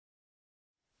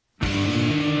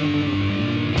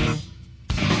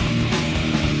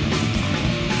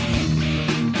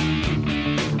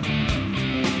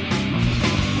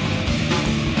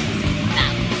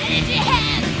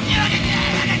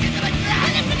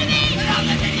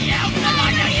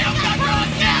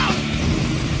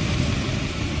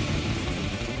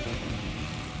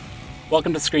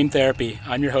Welcome to Scream Therapy.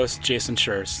 I'm your host, Jason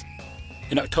Schurz.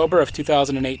 In October of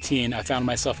 2018, I found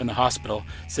myself in the hospital,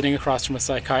 sitting across from a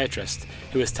psychiatrist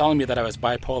who was telling me that I was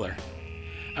bipolar.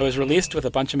 I was released with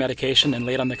a bunch of medication and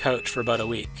laid on the couch for about a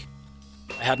week.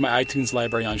 I had my iTunes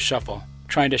library on shuffle,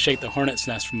 trying to shake the hornet's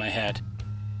nest from my head.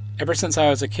 Ever since I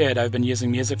was a kid, I've been using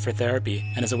music for therapy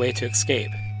and as a way to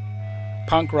escape.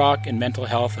 Punk rock and mental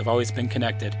health have always been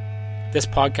connected. This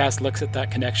podcast looks at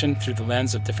that connection through the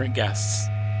lens of different guests.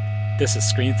 This is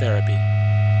Scream Therapy.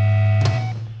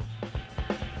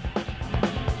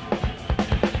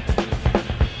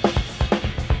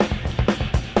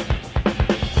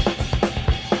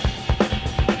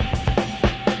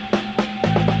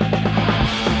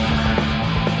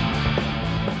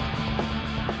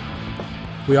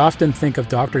 We often think of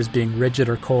doctors being rigid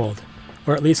or cold,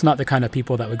 or at least not the kind of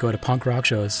people that would go to punk rock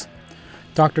shows.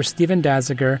 Dr. Steven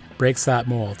Danziger breaks that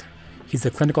mold. He's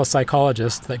a clinical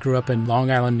psychologist that grew up in Long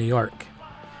Island, New York,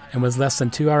 and was less than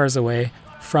 2 hours away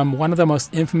from one of the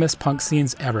most infamous punk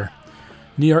scenes ever,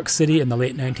 New York City in the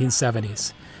late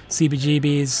 1970s.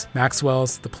 CBGB's,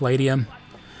 Maxwell's, the Palladium.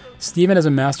 Steven is a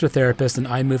master therapist in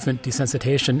eye movement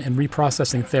desensitization and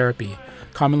reprocessing therapy,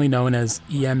 commonly known as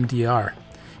EMDR.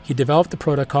 He developed the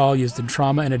protocol used in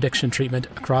trauma and addiction treatment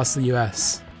across the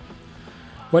U.S.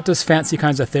 What does fancy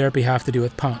kinds of therapy have to do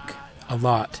with punk? A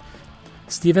lot.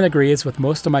 Steven agrees with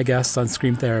most of my guests on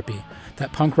Scream Therapy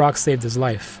that punk rock saved his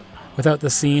life. Without the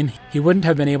scene, he wouldn't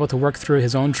have been able to work through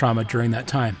his own trauma during that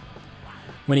time.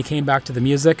 When he came back to the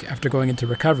music after going into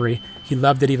recovery, he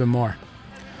loved it even more.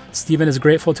 Steven is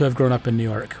grateful to have grown up in New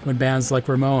York, when bands like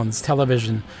Ramones,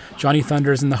 Television, Johnny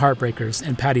Thunders and the Heartbreakers,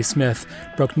 and Patti Smith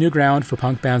broke new ground for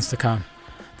punk bands to come.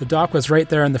 The doc was right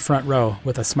there in the front row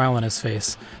with a smile on his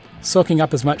face, soaking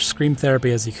up as much Scream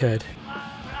Therapy as he could.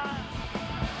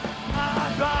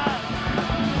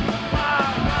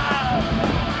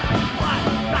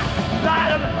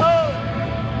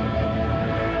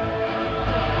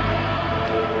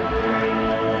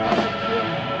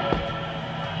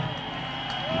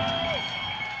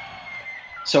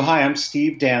 So hi, I'm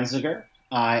Steve Danziger.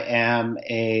 I am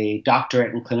a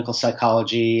doctorate in clinical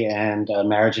psychology and a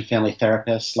marriage and family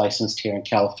therapist licensed here in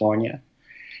California.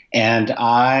 And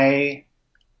I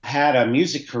had a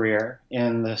music career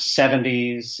in the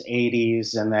 70s,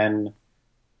 80s, and then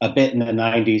a bit in the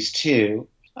 90s too,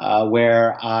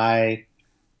 where I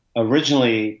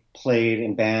originally played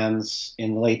in bands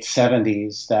in the late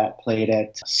 70s that played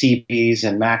at CB's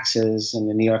and Max's in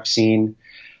the New York scene.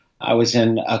 I was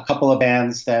in a couple of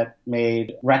bands that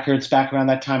made records back around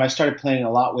that time. I started playing a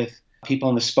lot with people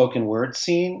in the spoken word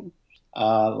scene,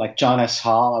 like John S.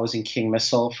 Hall. I was in King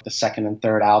Missile for the second and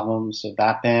third albums of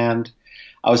that band.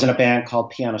 I was in a band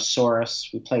called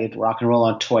Pianosaurus. We played rock and roll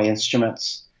on toy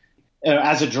instruments.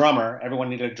 As a drummer, everyone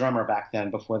needed a drummer back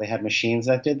then before they had machines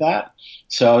that did that.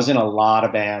 So I was in a lot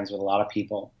of bands with a lot of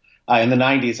people. In the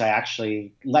 90s, I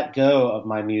actually let go of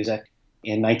my music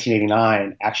in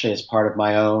 1989, actually as part of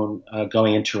my own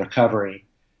going into recovery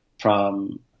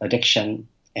from addiction.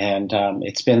 And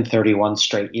it's been 31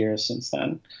 straight years since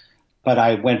then. But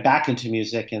I went back into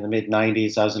music in the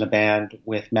mid-90s. I was in a band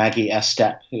with Maggie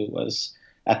Estep, who was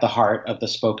at the heart of the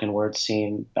spoken word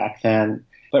scene back then.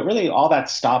 But really all that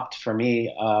stopped for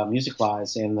me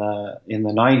music-wise in the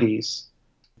 90s.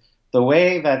 The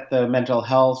way that the mental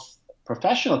health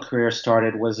professional career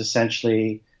started was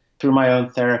essentially through my own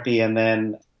therapy, and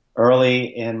then early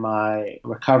in my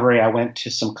recovery, I went to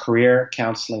some career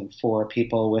counseling for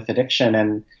people with addiction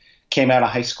and came out a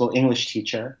high school English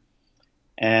teacher.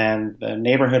 And the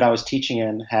neighborhood I was teaching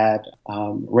in had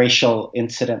racial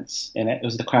incidents in it. It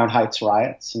was the Crown Heights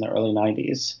riots in the early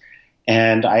 90s.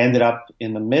 And I ended up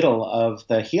in the middle of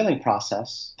the healing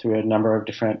process through a number of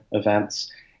different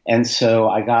events. And so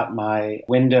I got my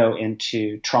window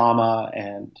into trauma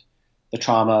and the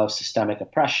trauma of systemic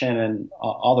oppression and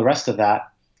all the rest of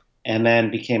that, and then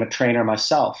became a trainer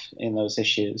myself in those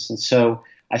issues. And so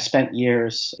I spent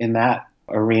years in that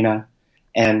arena,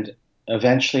 and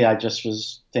eventually I just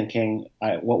was thinking,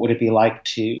 what would it be like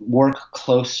to work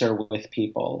closer with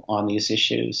people on these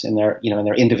issues in their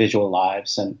individual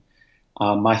lives? And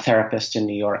my therapist in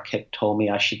New York had told me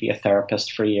I should be a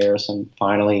therapist for years, and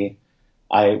finally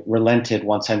I relented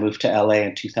once I moved to LA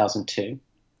in 2002.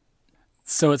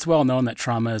 So it's well known that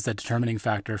trauma is the determining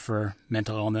factor for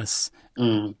mental illness.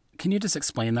 Can you just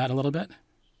explain that a little bit?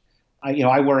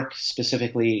 I work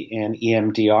specifically in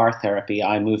EMDR therapy,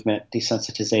 eye movement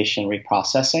desensitization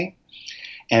reprocessing.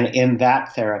 And in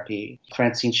that therapy,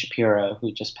 Francine Shapiro,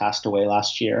 who just passed away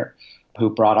last year, who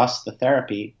brought us the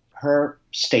therapy, her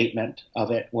statement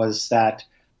of it was that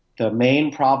The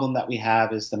main problem that we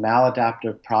have is the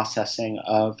maladaptive processing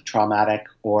of traumatic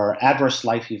or adverse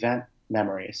life event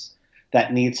memories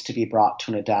that needs to be brought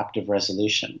to an adaptive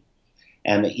resolution.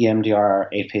 And the EMDR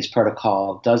eight-phase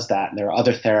protocol does that. And there are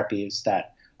other therapies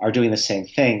that are doing the same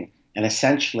thing. And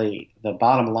essentially, the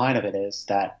bottom line of it is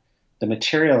that the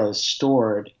material is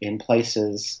stored in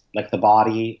places like the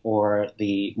body or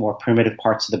the more primitive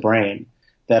parts of the brain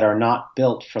that are not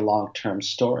built for long-term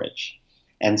storage.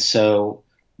 And so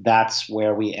that's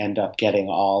where we end up getting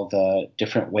all the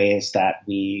different ways that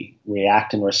we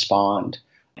react and respond.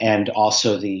 And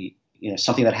also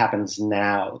something that happens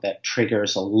now that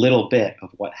triggers a little bit of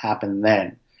what happened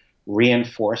then,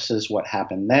 reinforces what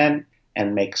happened then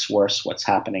and makes worse what's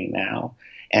happening now.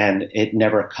 And it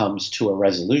never comes to a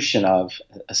resolution of,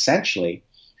 essentially,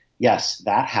 yes,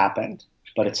 that happened,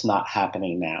 but it's not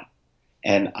happening now.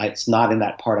 And it's not in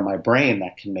that part of my brain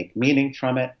that can make meaning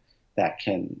from it, that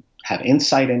can have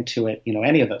insight into it,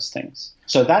 any of those things.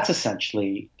 So that's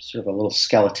essentially sort of a little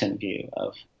skeleton view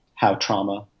of how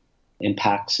trauma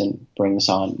impacts and brings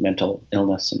on mental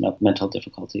illness and mental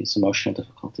difficulties, emotional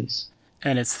difficulties.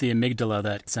 And it's the amygdala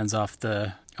that sends off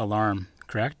the alarm,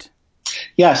 correct?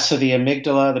 Yes, so the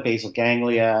amygdala, the basal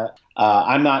ganglia.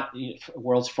 I'm not the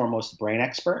world's foremost brain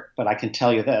expert, but I can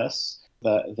tell you this.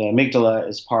 The amygdala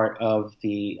is part of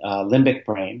the limbic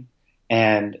brain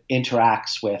and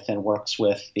interacts with and works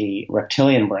with the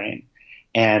reptilian brain.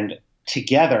 And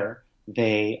together,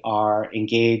 they are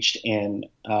engaged in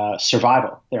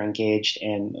survival. They're engaged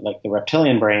in, like, the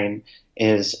reptilian brain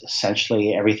is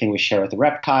essentially everything we share with the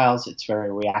reptiles. It's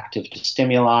very reactive to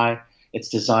stimuli. It's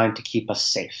designed to keep us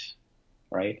safe,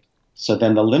 right? So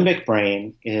then the limbic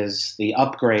brain is the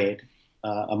upgrade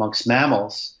amongst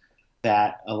mammals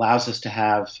that allows us to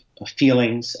have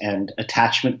feelings and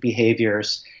attachment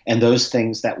behaviors and those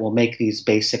things that will make these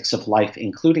basics of life,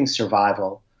 including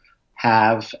survival,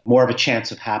 have more of a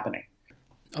chance of happening.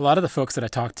 A lot of the folks that I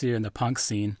talk to in the punk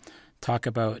scene talk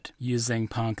about using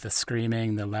punk, the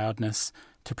screaming, the loudness,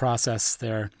 to process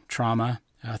their trauma,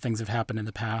 things that have happened in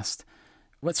the past.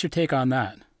 What's your take on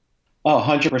that? Oh,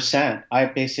 100%. I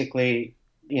basically,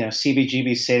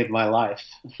 CBGB saved my life.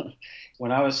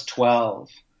 When I was 12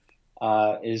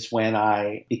 is when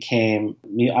I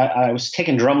was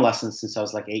taking drum lessons since I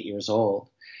was like 8 years old.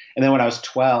 And then when I was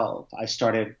 12, I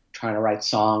started trying to write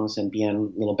songs and be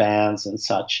in little bands and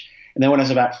such. And then when I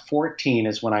was about 14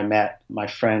 is when I met my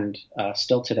friend,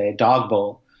 still today, Dog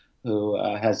Bull, who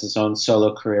has his own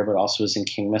solo career, but also is in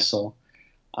King Missile.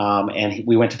 And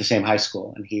we went to the same high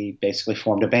school, and he basically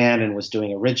formed a band and was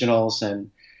doing originals.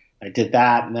 And I did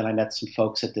that. And then I met some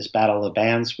folks at this Battle of the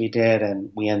Bands we did, and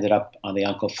we ended up on the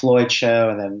Uncle Floyd show.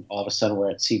 And then all of a sudden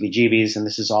we're at CBGB's, and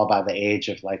this is all by the age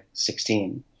of like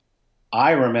 16.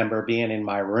 I remember being in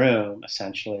my room,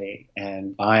 essentially,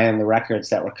 and buying the records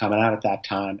that were coming out at that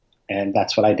time. And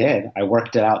that's what I did. I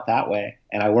worked it out that way.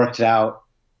 And I worked it out.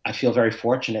 I feel very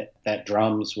fortunate that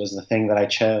drums was the thing that I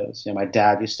chose. My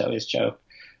dad used to always joke,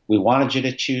 we wanted you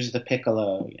to choose the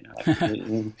piccolo.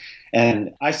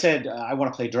 And I said, I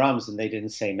want to play drums. And they didn't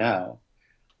say no.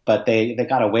 But they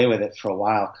got away with it for a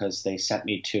while because they sent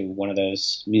me to one of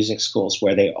those music schools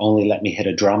where they only let me hit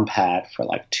a drum pad for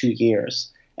like 2 years.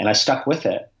 And I stuck with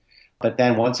it. But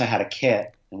then once I had a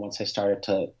kit, and once I started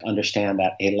to understand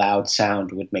that a loud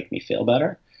sound would make me feel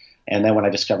better, and then when I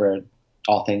discovered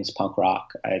all things punk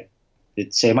rock,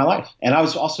 it saved my life. And I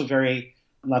was also very,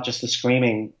 not just the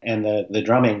screaming and the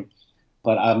drumming,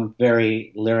 but I'm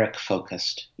very lyric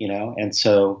focused, and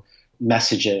so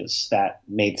messages that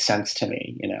made sense to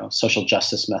me, social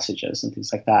justice messages and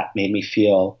things like that made me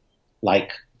feel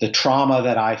like the trauma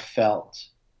that I felt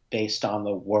based on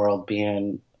the world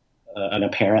being an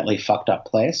apparently fucked up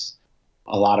place.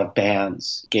 A lot of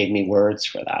bands gave me words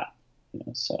for that,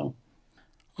 so.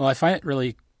 Well, I find it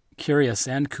really curious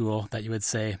and cool that you would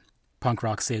say punk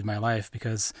rock saved my life,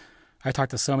 because I talk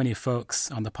to so many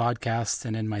folks on the podcast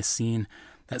and in my scene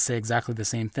that say exactly the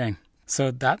same thing.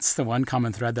 So that's the one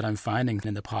common thread that I'm finding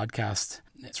in the podcast.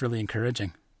 It's really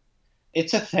encouraging.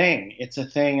 It's a thing.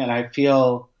 And I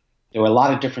feel there were a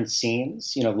lot of different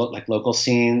scenes, like local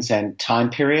scenes and time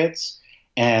periods.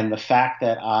 And the fact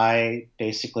that I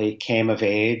basically came of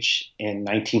age in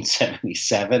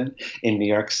 1977 in New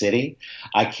York City,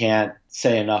 I can't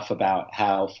say enough about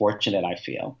how fortunate I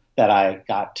feel that I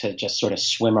got to just sort of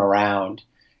swim around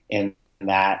in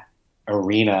that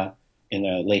arena in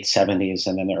the late 70s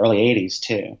and then the early 80s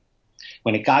too.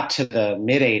 When it got to the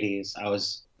mid 80s, I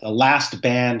was the last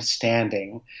band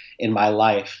standing in my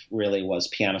life really was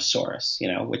Pianosaurus,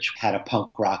 which had a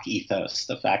punk rock ethos.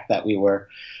 The fact that we were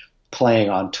playing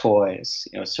on toys,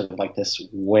 sort of like this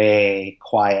way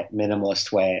quiet,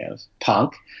 minimalist way of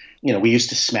punk. We used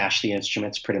to smash the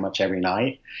instruments pretty much every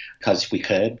night because we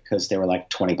could, because they were like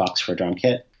 $20 for a drum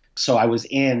kit. So I was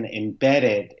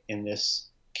embedded in this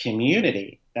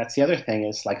community. That's the other thing,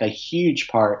 is like a huge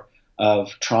part of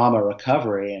trauma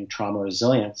recovery and trauma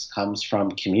resilience comes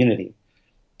from community.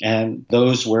 And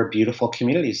those were beautiful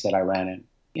communities that I ran in.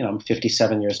 I'm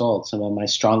 57 years old. Some of my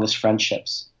strongest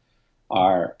friendships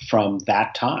are from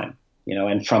that time,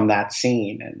 and from that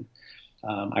scene. And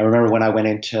I remember when I went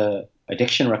into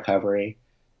addiction recovery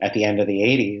at the end of the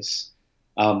 80s,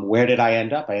 where did I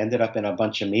end up? I ended up in a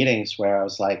bunch of meetings where I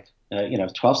was like,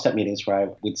 12-step meetings where I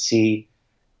would see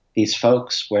these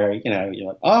folks where, you're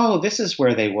like, oh, this is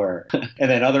where they were.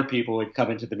 And then other people would come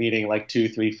into the meeting like 2,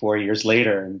 3, 4 years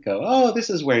later and go, oh, this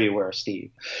is where you were,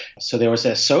 Steve. So there was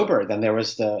a sober, then there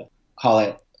was the, call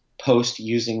it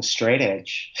post-using straight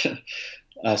edge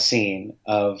scene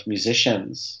of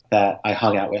musicians that I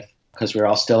hung out with, because we were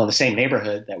all still in the same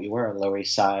neighborhood that we were on the Lower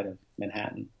East Side of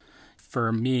Manhattan.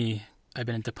 For me, I've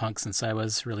been into punk since I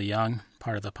was really young,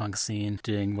 part of the punk scene,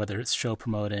 doing whether it's show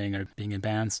promoting or being in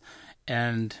bands.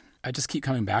 And I just keep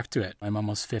coming back to it. I'm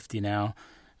almost 50 now.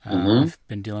 I've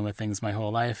been dealing with things my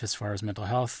whole life as far as mental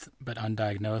health, but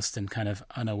undiagnosed and kind of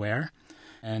unaware.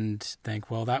 And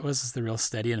think, well, that was the real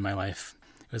steady in my life.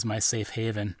 It was my safe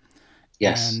haven.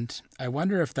 Yes. And I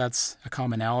wonder if that's a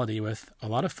commonality with a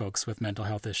lot of folks with mental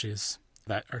health issues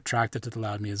that are attracted to the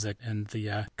loud music and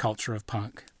the culture of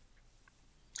punk.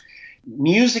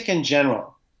 Music in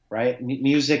general, right?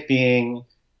 Music being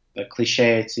the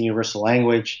cliche, it's the universal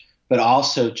language, but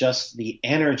also just the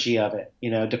energy of it,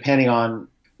 depending on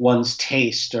one's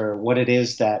taste or what it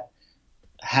is that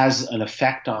has an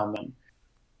effect on them.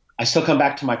 I still come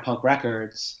back to my punk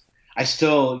records. I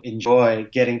still enjoy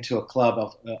getting to a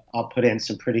club. I'll put in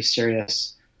some pretty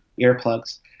serious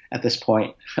earplugs at this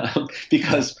point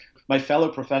because my fellow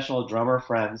professional drummer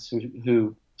friends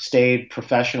who stayed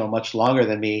professional much longer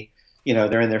than me,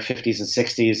 they're in their 50s and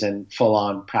 60s and full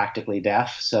on practically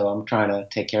deaf. So I'm trying to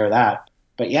take care of that.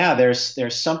 But yeah,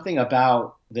 there's something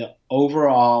about the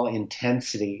overall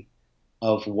intensity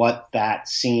of what that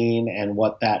scene and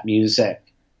what that music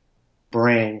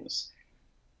brings.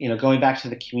 Going back to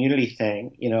the community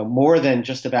thing, more than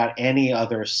just about any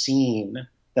other scene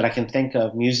that I can think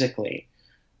of musically,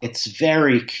 it's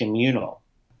very communal.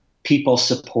 People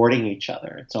supporting each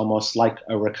other. It's almost like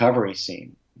a recovery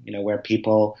scene, where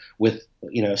people with,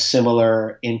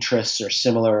 similar interests or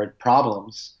similar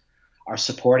problems are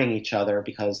supporting each other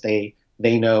because they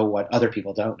know what other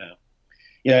people don't know.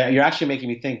 You're actually making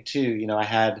me think too, I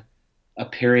had a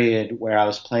period where I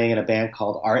was playing in a band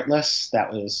called Artless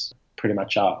that was pretty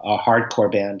much a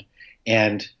hardcore band,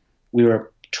 and we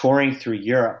were touring through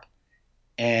Europe.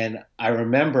 And I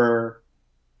remember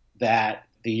that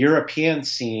the European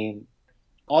scene,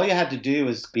 all you had to do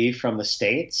was be from the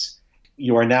States.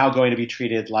 You are now going to be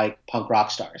treated like punk rock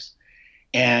stars.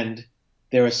 And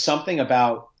there was something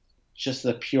about just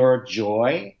the pure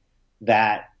joy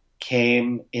that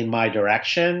came in my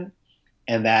direction,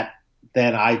 and that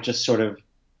then I just sort of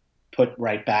put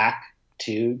right back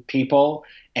to people.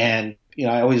 And,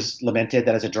 I always lamented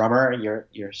that as a drummer,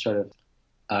 you're sort of,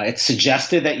 it's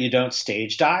suggested that you don't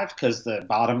stage dive because the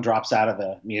bottom drops out of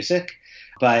the music.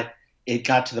 But it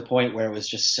got to the point where it was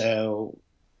just so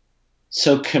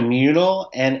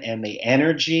communal, and the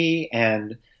energy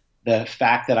and the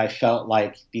fact that I felt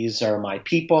like these are my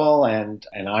people and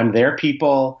I'm their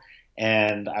people.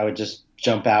 And I would just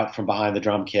jump out from behind the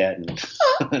drum kit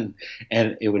and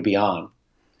it would be on.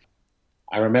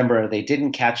 I remember they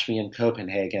didn't catch me in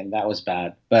Copenhagen. That was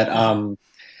bad. But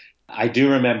I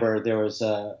do remember there was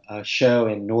a show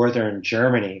in northern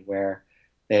Germany where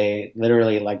they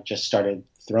literally just started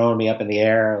throwing me up in the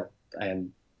air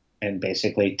and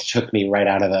basically took me right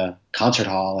out of the concert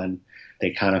hall, and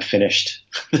they kind of finished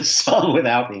the song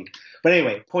without me. But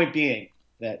anyway, point being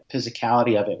that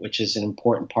physicality of it, which is an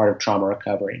important part of trauma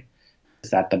recovery,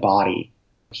 is that the body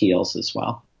heals as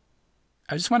well.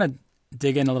 I just want to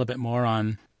dig in a little bit more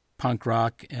on punk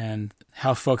rock and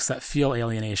how folks that feel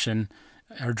alienation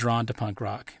are drawn to punk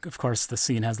rock. Of course, the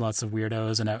scene has lots of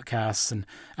weirdos and outcasts, and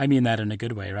I mean that in a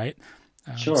good way, right?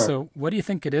 Sure. So what do you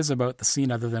think it is about the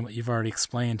scene other than what you've already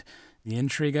explained? The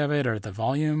intrigue of it or the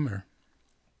volume? Or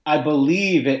I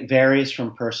believe it varies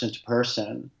from person to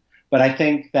person, but I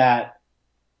think that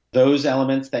those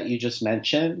elements that you just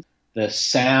mentioned, the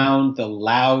sound, the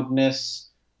loudness,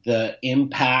 the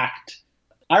impact.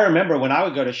 I remember when I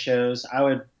would go to shows, I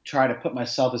would try to put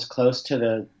myself as close to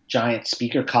the giant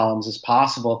speaker columns as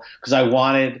possible because I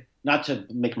wanted not to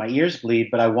make my ears bleed,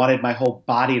 but I wanted my whole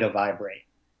body to vibrate.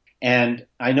 And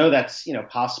I know that's,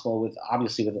 possible with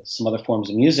obviously with some other forms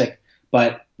of music,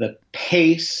 but the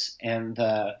pace and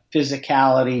the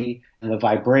physicality and the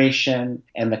vibration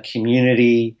and the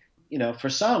community, for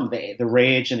some, the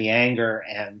rage and the anger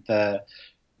and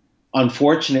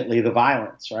unfortunately, the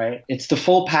violence, right? It's the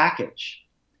full package.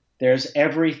 There's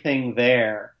everything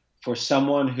there for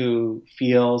someone who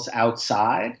feels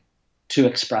outside to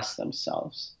express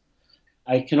themselves.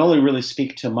 I can only really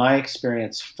speak to my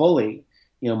experience fully.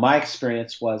 My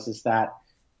experience is that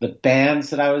the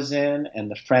bands that I was in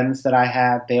and the friends that I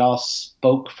had, they all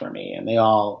spoke for me and they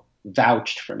all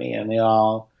vouched for me and they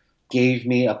all gave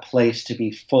me a place to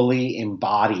be fully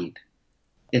embodied.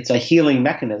 It's a healing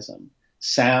mechanism.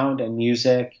 Sound and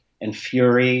music and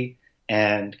fury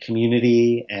and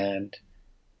community and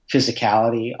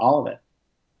physicality, all of it.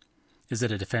 Is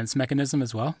it a defense mechanism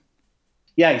as well?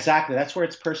 Yeah, exactly. That's where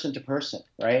it's person to person,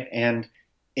 right? And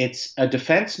it's a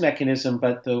defense mechanism,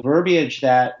 but the verbiage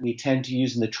that we tend to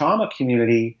use in the trauma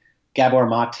community, Gabor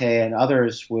Mate and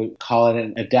others would call it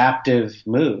an adaptive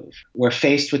move. We're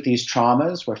faced with these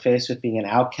traumas, we're faced with being an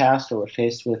outcast, or we're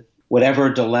faced with whatever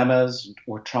dilemmas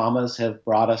or traumas have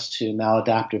brought us to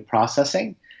maladaptive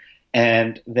processing.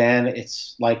 And then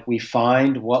it's like we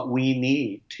find what we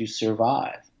need to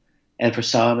survive. And for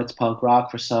some, it's punk rock.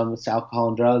 For some, it's alcohol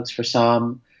and drugs. For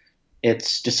some,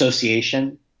 it's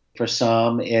dissociation. For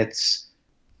some, it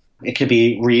could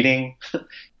be reading.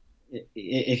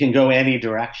 It can go any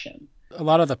direction. A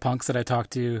lot of the punks that I talk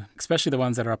to, especially the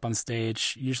ones that are up on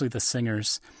stage, usually the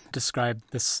singers, describe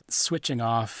this switching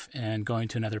off and going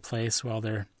to another place while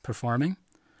they're performing.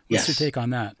 What's your take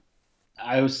on that?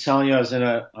 I was telling you,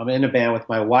 I'm in a band with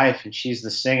my wife, and she's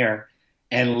the singer.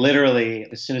 And literally,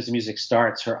 as soon as the music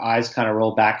starts, her eyes kind of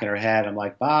roll back in her head. I'm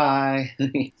like, bye,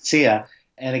 see ya.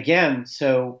 And again,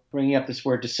 so bringing up this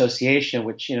word dissociation,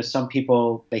 which, some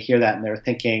people, they hear that and they're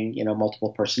thinking,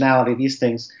 multiple personality, these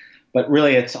things. But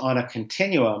really, it's on a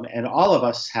continuum, and all of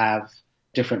us have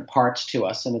different parts to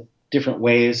us and different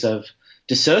ways of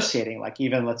dissociating. Like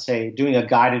even, let's say, doing a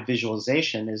guided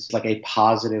visualization is like a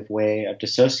positive way of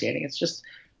dissociating. It's just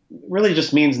really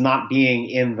just means not being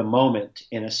in the moment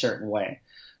in a certain way.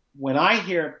 When I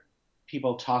hear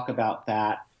people talk about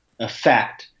that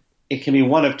effect, it can be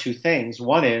one of two things.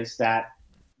 One is that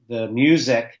the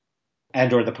music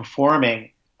and or the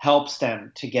performing helps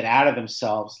them to get out of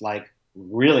themselves, like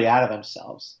really out of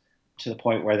themselves, to the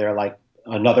point where they're like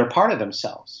another part of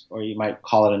themselves, or you might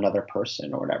call it another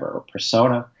person or whatever, or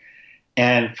persona.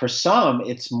 And for some,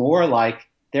 it's more like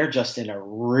they're just in a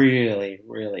really,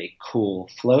 really cool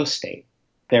flow state.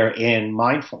 They're in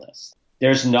mindfulness.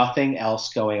 There's nothing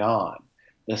else going on.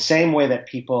 The same way that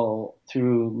people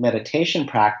through meditation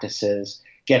practices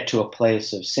get to a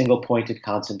place of single pointed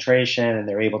concentration and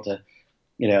they're able to,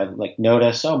 like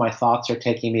notice, oh, my thoughts are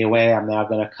taking me away. I'm now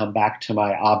going to come back to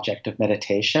my object of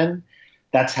meditation.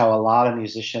 That's how a lot of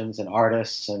musicians and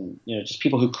artists and, just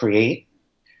people who create,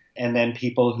 and then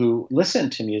people who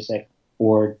listen to music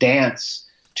or dance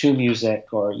to music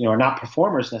or, are not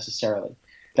performers necessarily.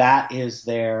 That is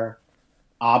their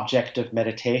object of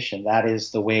meditation. That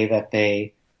is the way that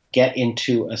they get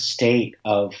into a state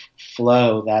of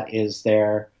flow. That is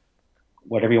their,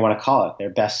 whatever you want to call it, their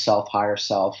best self, higher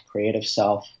self, creative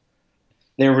self,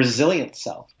 their resilient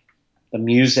self. The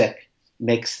music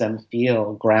makes them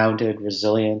feel grounded,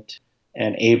 resilient,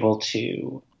 and able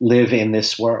to live in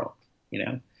this world.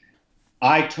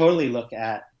 I totally look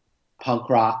at punk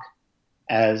rock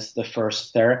as the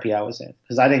first therapy I was in,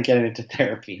 because I didn't get into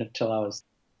therapy until I was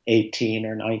 18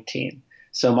 or 19.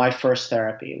 So my first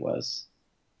therapy was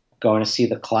going to see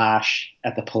The Clash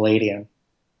at the Palladium.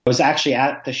 I was actually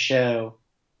at the show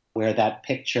where that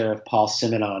picture of Paul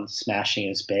Simonon smashing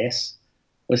his bass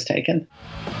was taken.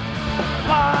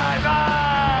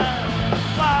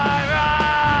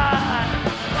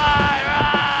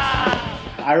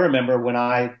 I remember when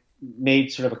I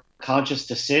made sort of a conscious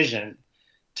decision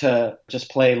to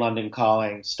just play London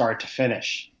Calling start to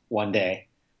finish one day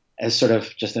as sort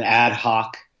of just an ad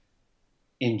hoc,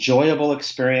 enjoyable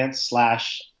experience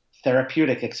 /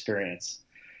 therapeutic experience.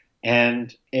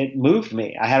 And it moved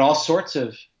me. I had all sorts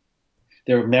of,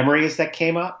 there were memories that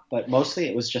came up, but mostly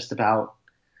it was just about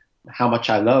how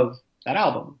much I love that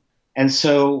album. And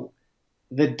so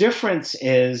the difference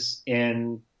is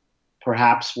in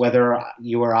perhaps whether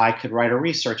you or I could write a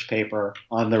research paper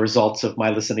on the results of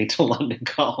my listening to London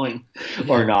Calling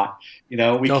or not. We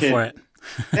Go could, for it.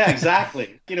 Yeah,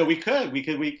 exactly. We could,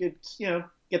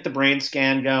 get the brain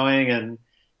scan going and,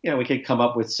 we could come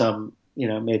up with some,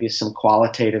 maybe some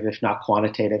qualitative, if not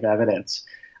quantitative evidence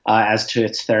as to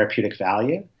its therapeutic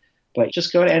value. But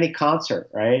just go to any concert,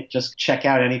 right? Just check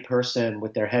out any person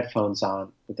with their headphones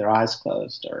on, with their eyes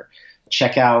closed, or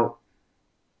check out,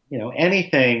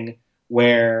 anything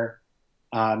where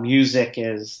music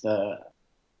is the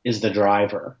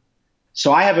driver.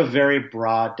 So I have a very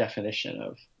broad definition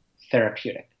of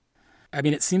therapeutic. I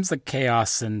mean, it seems like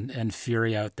chaos and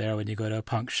fury out there when you go to a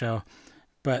punk show,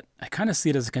 but I kind of see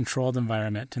it as a controlled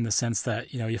environment in the sense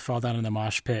that, you fall down in the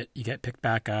mosh pit, you get picked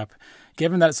back up.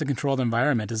 Given that it's a controlled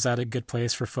environment, is that a good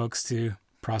place for folks to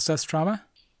process trauma?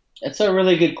 It's a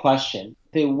really good question.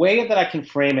 The way that I can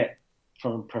frame it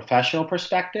from a professional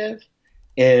perspective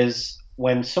is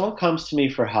when someone comes to me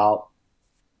for help,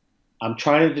 I'm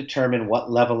trying to determine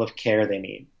what level of care they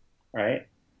need, right?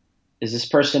 Does this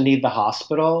person need the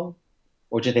hospital,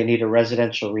 or do they need a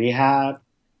residential rehab?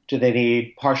 Do they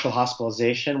need partial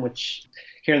hospitalization, which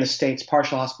here in the States,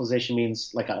 partial hospitalization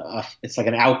means it's like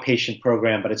an outpatient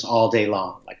program, but it's all day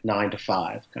long, like 9 to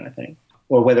 5 kind of thing.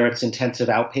 Or whether it's intensive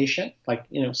outpatient, like,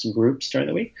 some groups during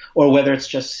the week, or whether it's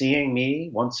just seeing me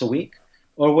once a week,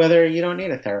 or whether you don't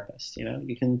need a therapist.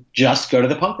 You can just go to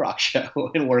the punk rock show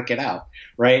and work it out,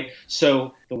 right?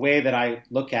 So the way that I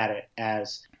look at it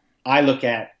I look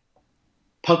at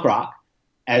punk rock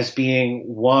as being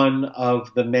one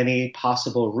of the many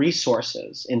possible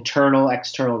resources, internal,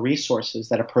 external resources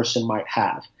that a person might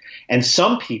have. And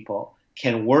some people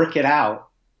can work it out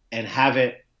and have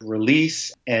it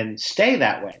release and stay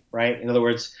that way, right? In other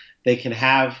words, they can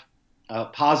have a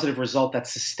positive result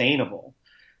that's sustainable,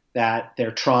 that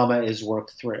their trauma is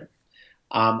worked through.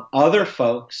 Other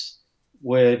folks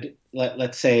would,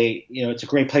 let's say, it's a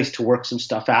great place to work some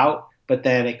stuff out, but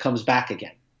then it comes back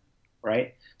again,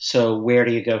 right? So where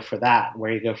do you go for that?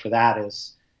 Where you go for that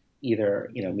is either,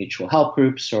 mutual help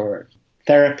groups or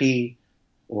therapy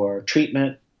or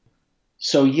treatment.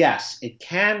 So yes, it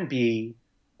can be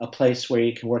a place where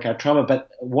you can work out trauma.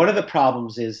 But one of the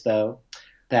problems is, though,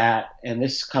 that, and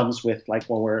this comes with like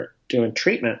when we're doing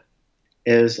treatment,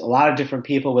 is a lot of different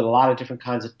people with a lot of different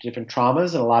kinds of different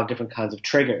traumas and a lot of different kinds of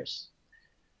triggers.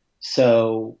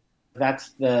 So that's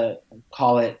the,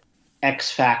 call it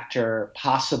X factor,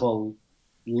 possible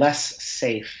less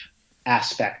safe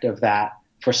aspect of that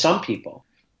for some people,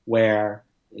 where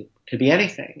it could be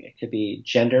anything. It could be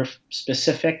gender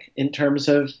specific in terms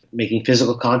of making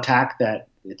physical contact that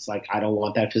it's like, I don't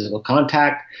want that physical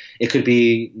contact. It could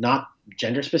be not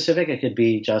gender specific. It could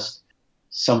be just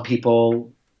some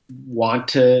people want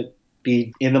to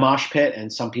be in the mosh pit,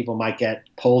 and some people might get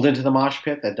pulled into the mosh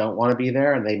pit that don't want to be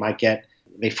there, and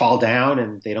they fall down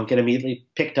and they don't get immediately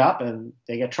picked up and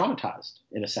they get traumatized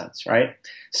in a sense, right?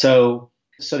 So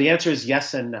the answer is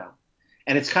yes and no.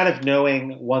 And it's kind of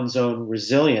knowing one's own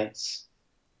resilience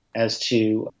as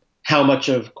to how much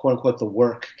of, quote unquote, the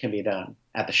work can be done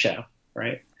at the show,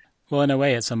 right? Well, in a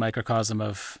way, it's a microcosm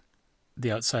of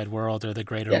the outside world or the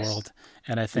greater world.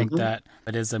 And I think that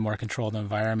it is a more controlled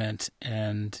environment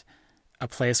and a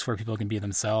place where people can be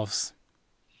themselves.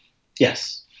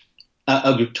 Yes,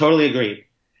 totally agreed.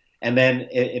 And then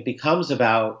it becomes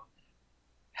about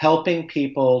helping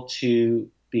people to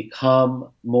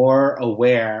become more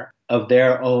aware of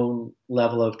their own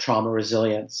level of trauma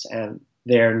resilience and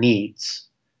their needs.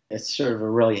 It's sort of a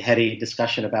really heady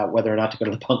discussion about whether or not to go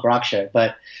to the punk rock show,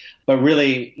 but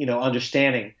really,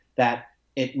 understanding that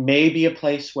it may be a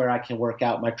place where I can work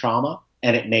out my trauma,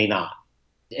 and it may not.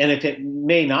 And if it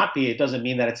may not be, it doesn't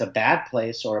mean that it's a bad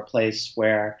place or a place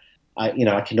where I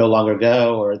can no longer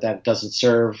go, or that doesn't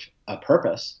serve a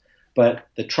purpose. But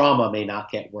the trauma may not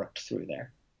get worked through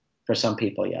there. For some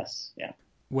people, yes. Yeah.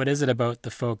 What is it about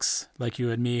the folks like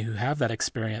you and me who have that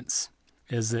experience?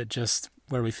 Is it just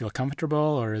where we feel comfortable,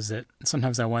 or is it,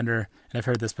 sometimes I wonder, and I've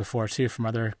heard this before too from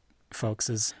other folks,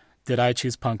 is did I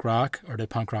choose punk rock or did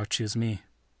punk rock choose me?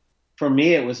 For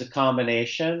me, it was a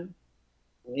combination.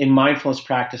 In mindfulness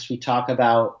practice, we talk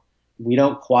about we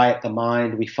don't quiet the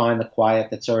mind, we find the quiet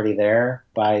that's already there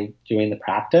by doing the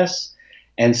practice.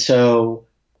 And so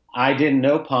I didn't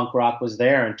know punk rock was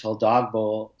there until Dog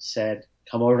Bowl said,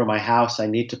 come over to my house, I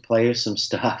need to play you some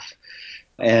stuff.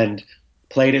 And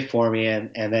played it for me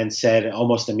and then said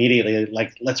almost immediately,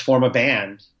 like, let's form a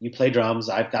band. You play drums,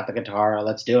 I've got the guitar,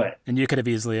 let's do it. And you could have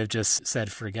easily have just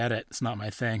said, forget it, it's not my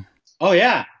thing. Oh,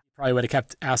 yeah. Probably would have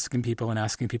kept asking people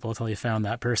until you found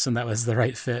that person that was the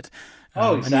right fit.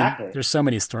 Oh, exactly. There's so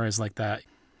many stories like that.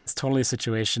 It's totally a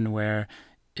situation where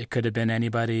it could have been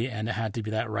anybody and it had to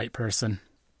be that right person.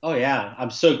 Oh, yeah.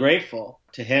 I'm so grateful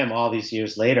to him all these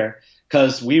years later,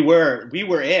 because we were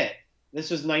it. This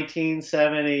was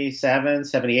 1977,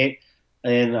 78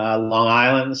 in Long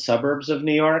Island, the suburbs of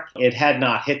New York. It had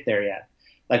not hit there yet.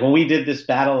 Like when we did this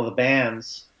Battle of the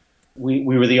Bands, We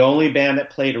were the only band that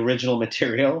played original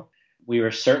material. We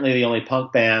were certainly the only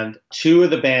punk band. Two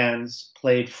of the bands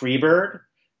played Freebird,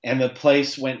 and the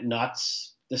place went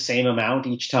nuts the same amount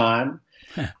each time.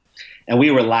 And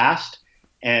we were last,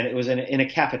 and it was in a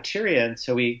cafeteria, and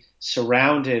so we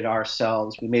surrounded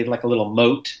ourselves. We made like a little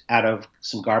moat out of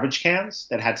some garbage cans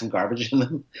that had some garbage in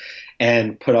them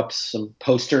and put up some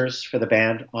posters for the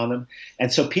band on them.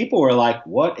 And so people were like,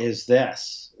 what is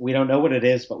this? We don't know what it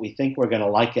is, but we think we're going to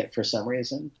like it for some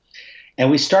reason. And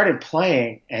we started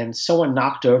playing, and someone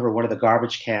knocked over one of the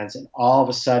garbage cans, and all of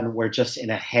a sudden we're just in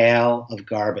a hail of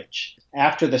garbage.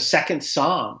 After the second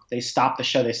song, they stopped the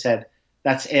show. They said,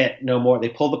 that's it, no more. They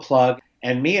pulled the plug.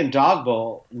 And me and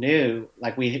Dogbowl knew,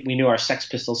 like we knew our Sex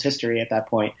Pistols history at that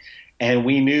point, and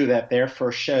we knew that their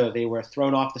first show, they were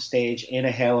thrown off the stage in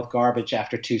a hail of garbage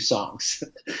after 2 songs.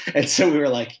 And so we were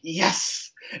like,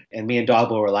 yes! And me and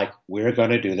Dogbowl were like, we're going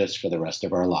to do this for the rest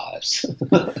of our lives.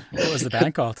 What was the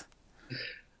band called?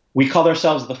 We called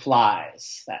ourselves The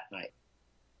Flies that night.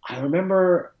 I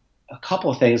remember a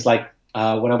couple of things, like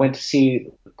when I went to see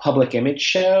the Public Image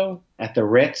show at the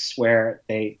Ritz, where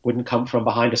they wouldn't come from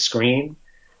behind a screen,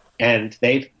 and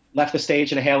they left the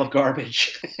stage in a hail of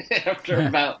garbage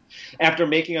after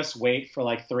making us wait for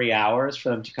like 3 hours for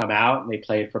them to come out, and they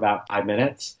played for about 5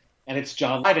 minutes. And it's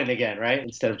John Lydon again, right?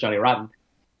 Instead of Johnny Rotten.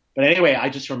 But anyway, I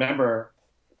just remember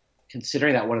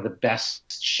considering that one of the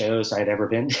best shows I'd ever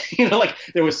been. Like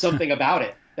there was something about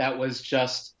it that was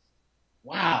just,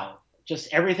 wow.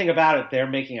 Just everything about it. They're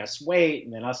making us wait,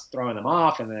 and then us throwing them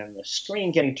off, and then the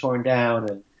screen getting torn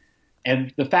down.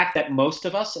 And the fact that most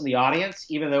of us in the audience,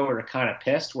 even though we were kind of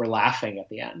pissed, were laughing at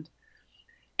the end.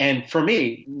 And for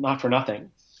me, not for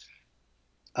nothing,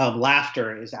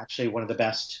 laughter is actually one of the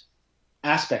best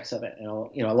aspects of it.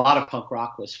 A lot of punk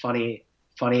rock was funny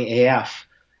AF,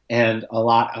 and a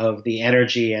lot of the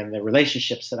energy and the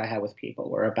relationships that I had with people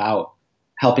were about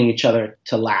helping each other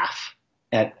to laugh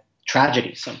at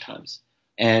tragedy sometimes.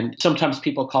 And sometimes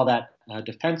people call that a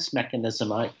defense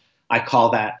mechanism. I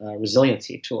call that a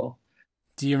resiliency tool.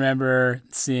 Do you remember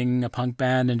seeing a punk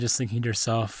band and just thinking to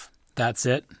yourself, that's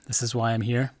it, this is why I'm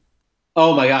here?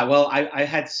 Oh my God. Well, I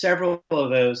had several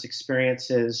of those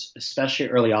experiences, especially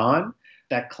early on.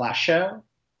 That Clash show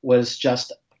was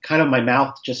just kind of, my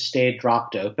mouth just stayed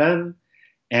dropped open.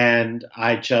 And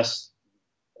I just,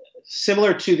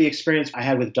 similar to the experience I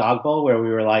had with Dogbowl, where we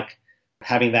were like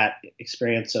having that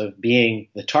experience of being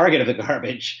the target of the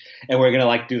garbage, and we're going to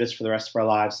like do this for the rest of our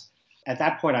lives. At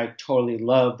that point, I totally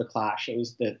loved The Clash. It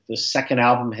was the second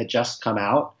album had just come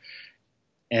out.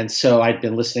 And so I'd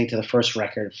been listening to the first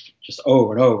record just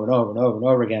over and over and over and over and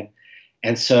over again.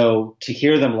 And so to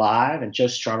hear them live, and Joe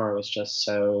Strummer was just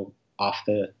so off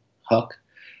the hook,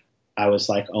 I was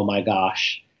like, oh my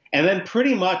gosh. And then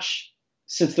pretty much,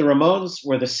 since the Ramones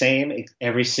were the same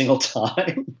every single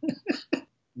time,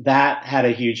 that had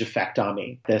a huge effect on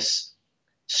me. This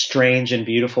strange and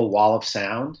beautiful wall of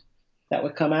sound that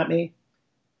would come at me.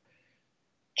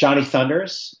 Johnny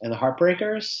Thunders and the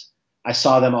Heartbreakers, I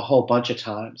saw them a whole bunch of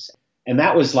times. And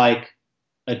that was like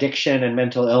addiction and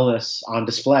mental illness on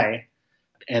display.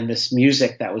 And this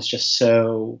music that was just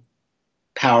so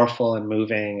powerful and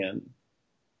moving and,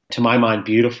 to my mind,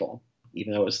 beautiful,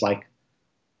 even though it was like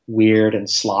weird and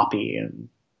sloppy and,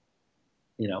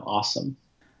 awesome.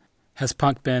 Has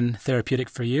punk been therapeutic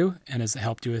for you, and has it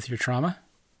helped you with your trauma?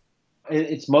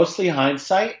 It's mostly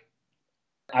hindsight.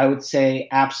 I would say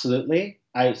absolutely.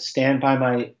 I stand by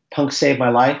my punk saved my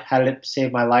life. How did it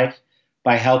save my life?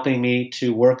 By helping me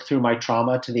to work through my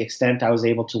trauma to the extent I was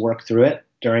able to work through it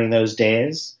during those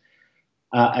days.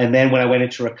 And then when I went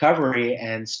into recovery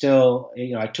and still,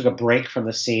 I took a break from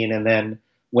the scene and then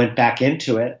went back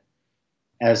into it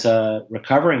as a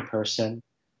recovering person.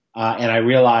 And I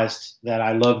realized that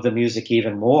I loved the music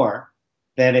even more.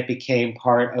 Then it became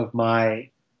part of my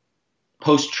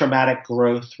post-traumatic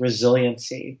growth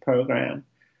resiliency program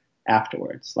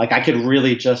afterwards. Like I could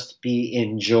really just be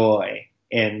in joy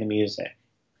in the music.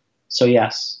 So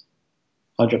yes,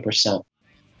 100%.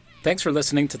 Thanks for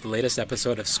listening to the latest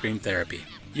episode of Scream Therapy.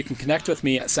 You can connect with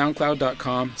me at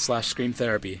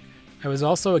soundcloud.com/screamtherapy. I was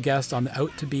also a guest on the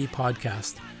Out to Be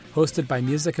podcast, hosted by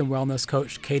music and wellness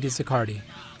coach Katie Zaccardi.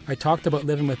 I talked about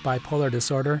living with bipolar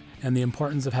disorder and the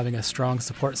importance of having a strong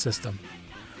support system.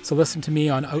 So listen to me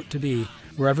on Out to Be,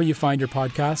 wherever you find your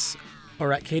podcasts,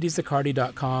 or at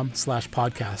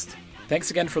katiezaccardi.com/podcast.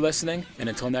 Thanks again for listening, and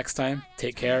until next time,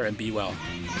 take care and be well.